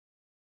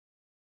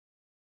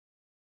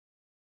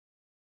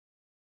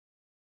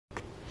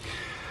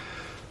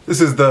This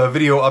is the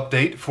video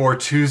update for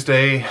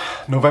Tuesday,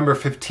 November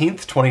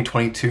 15th,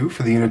 2022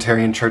 for the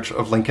Unitarian Church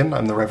of Lincoln.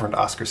 I'm the Reverend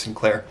Oscar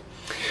Sinclair.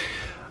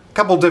 A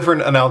couple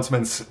different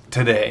announcements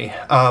today.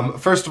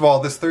 First of all,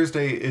 this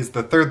Thursday is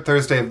the third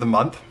Thursday of the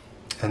month,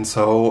 and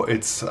so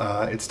it's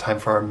time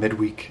for our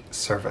midweek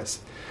service.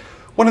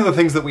 One of the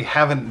things that we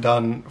haven't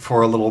done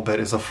for a little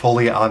bit is a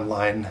fully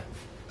online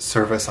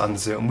service on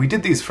Zoom. We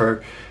did these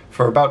for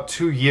about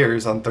 2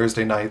 years on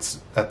Thursday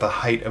nights at the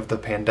height of the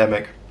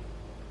pandemic.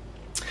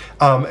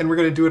 And we're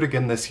going to do it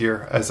again this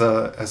year as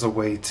a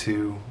way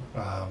to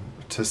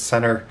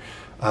center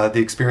the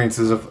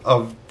experiences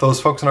of those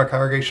folks in our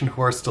congregation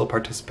who are still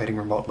participating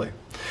remotely,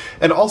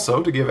 and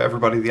also to give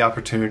everybody the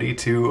opportunity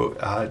to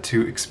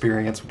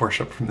experience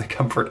worship from the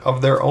comfort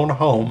of their own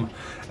home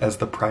as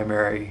the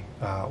primary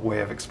way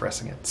of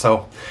expressing it.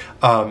 So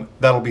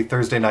that'll be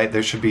Thursday night.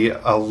 There should be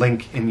a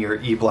link in your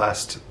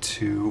eBlast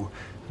to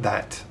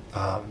that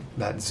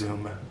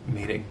Zoom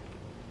meeting.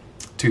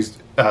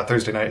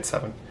 Thursday night at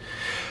 7.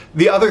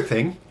 The other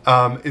thing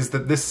is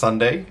that this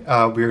Sunday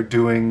we're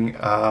doing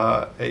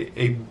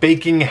a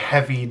baking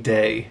heavy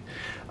day.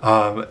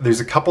 There's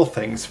a couple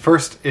things.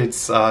 First,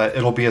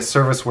 it'll be a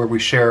service where we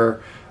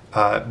share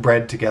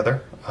bread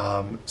together.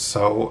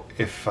 So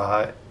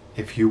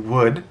if you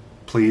would,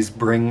 please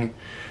bring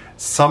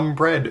some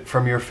bread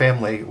from your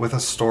family with a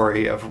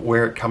story of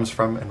where it comes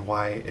from and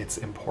why it's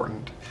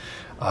important.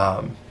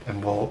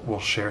 And we'll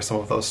share some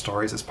of those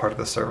stories as part of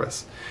the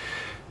service.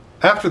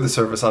 After the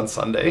service on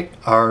Sunday,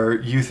 our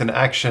Youth in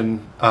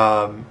Action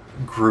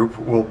group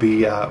will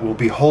be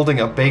holding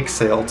a bake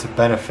sale to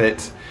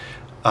benefit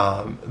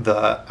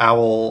the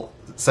OWL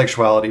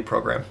sexuality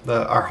program,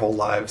 Our Whole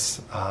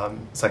Lives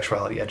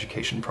sexuality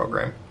education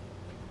program.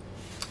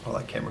 Oh,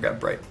 that camera got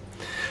bright.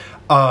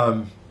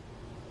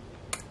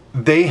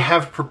 They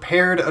have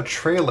prepared a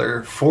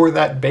trailer for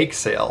that bake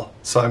sale,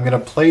 so I'm going to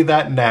play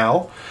that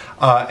now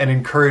and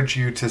encourage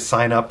you to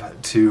sign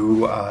up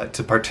to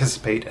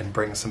participate and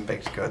bring some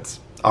baked goods.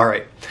 All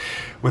right.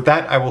 With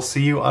that, I will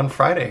see you on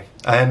Friday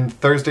and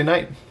Thursday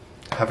night.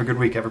 Have a good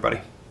week, everybody.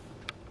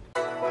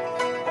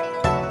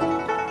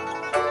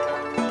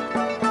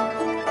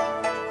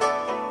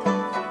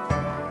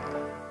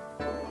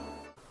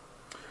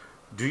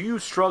 Do you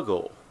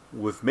struggle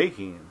with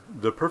making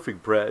the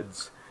perfect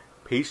breads,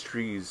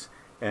 pastries,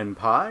 and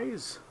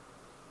pies?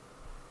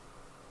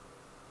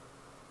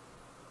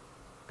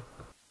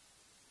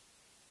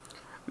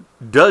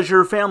 Does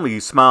your family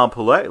smile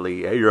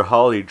politely at your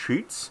holiday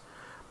treats,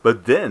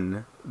 but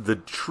then the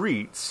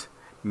treats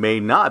may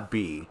not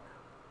be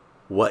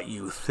what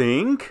you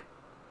think?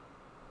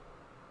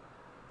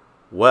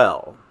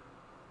 Well,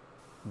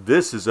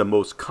 this is a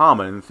most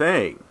common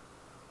thing.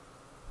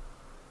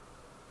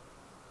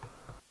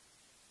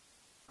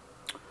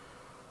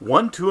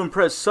 Want to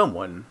impress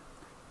someone,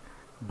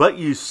 but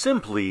you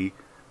simply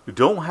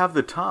don't have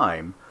the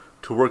time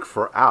to work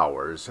for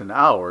hours and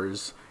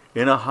hours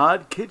in a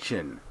hot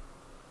kitchen.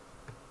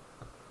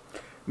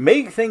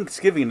 Make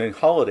Thanksgiving and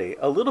holiday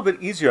a little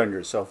bit easier on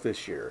yourself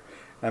this year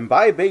and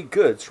buy baked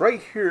goods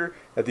right here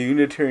at the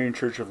Unitarian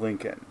Church of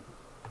Lincoln.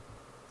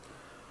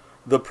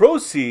 The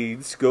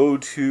proceeds go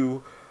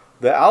to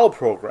the OWL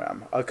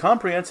program, a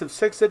comprehensive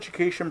sex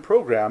education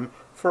program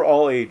for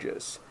all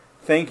ages.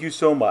 Thank you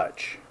so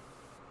much.